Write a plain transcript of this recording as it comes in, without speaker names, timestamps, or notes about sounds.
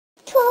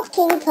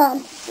Talking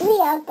Tom, we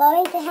are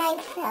going to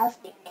Hank's house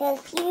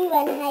because you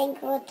and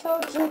Hank were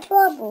talking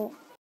trouble.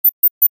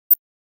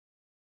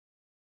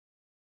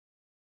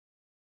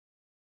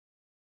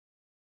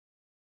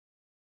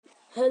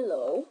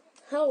 Hello,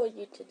 how are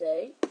you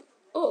today?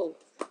 Oh,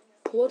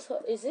 what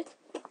is it?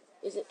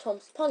 Is it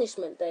Tom's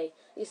punishment day?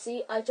 You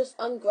see, I just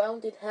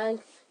ungrounded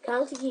Hank.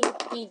 Can't he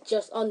be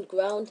just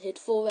ungrounded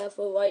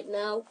forever right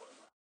now?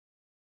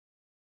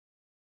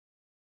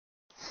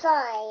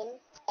 Fine.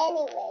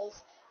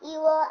 Anyways, you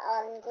are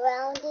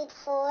ungrounded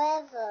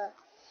forever.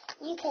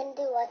 You can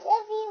do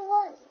whatever you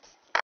want.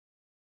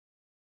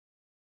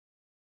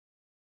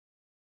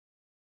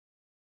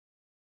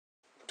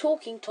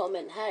 Talking Tom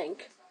and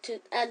Hank,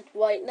 and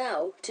right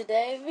now,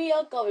 today we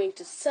are going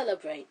to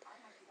celebrate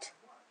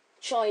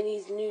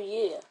Chinese New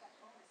Year.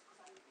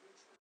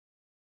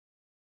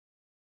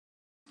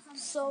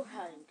 So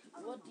Hank,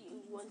 what do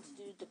you want to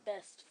do the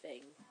best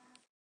thing?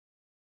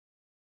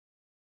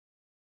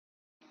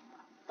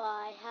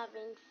 By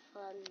having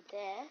fun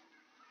there.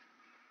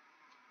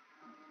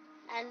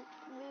 And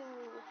we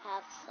will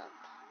have some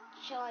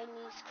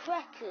Chinese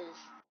crackers.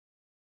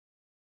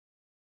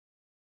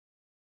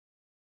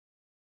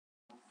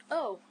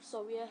 Oh,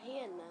 so we are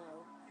here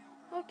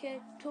now. Okay,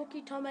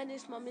 Talkie Tom and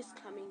his mum is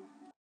coming.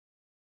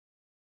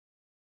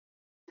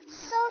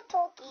 So,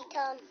 Talkie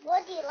Tom,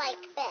 what do you like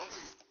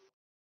best?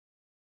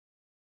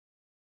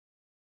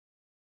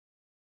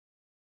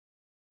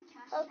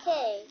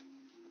 Okay,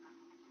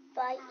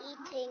 by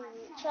eating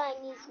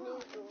Chinese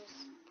noodles.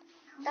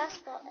 That's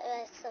what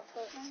we're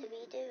supposed to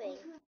be doing.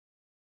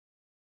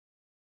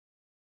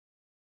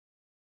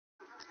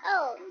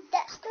 Oh,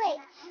 that's great.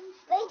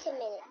 Wait a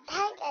minute.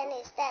 Hank and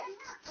his dad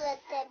stood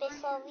there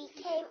before we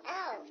came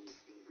out.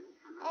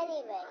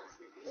 Anyways,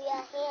 we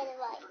are here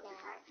right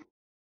now.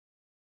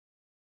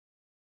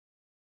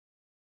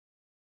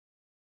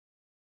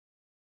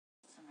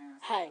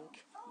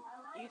 Hank,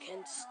 you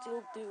can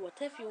still do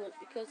whatever you want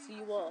because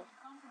you are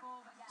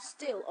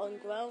still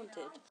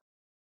ungrounded.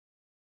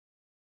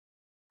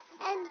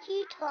 And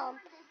you, Tom,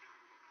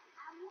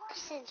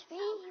 since we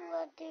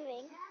were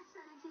doing,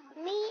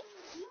 me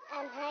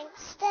and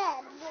Hank's dad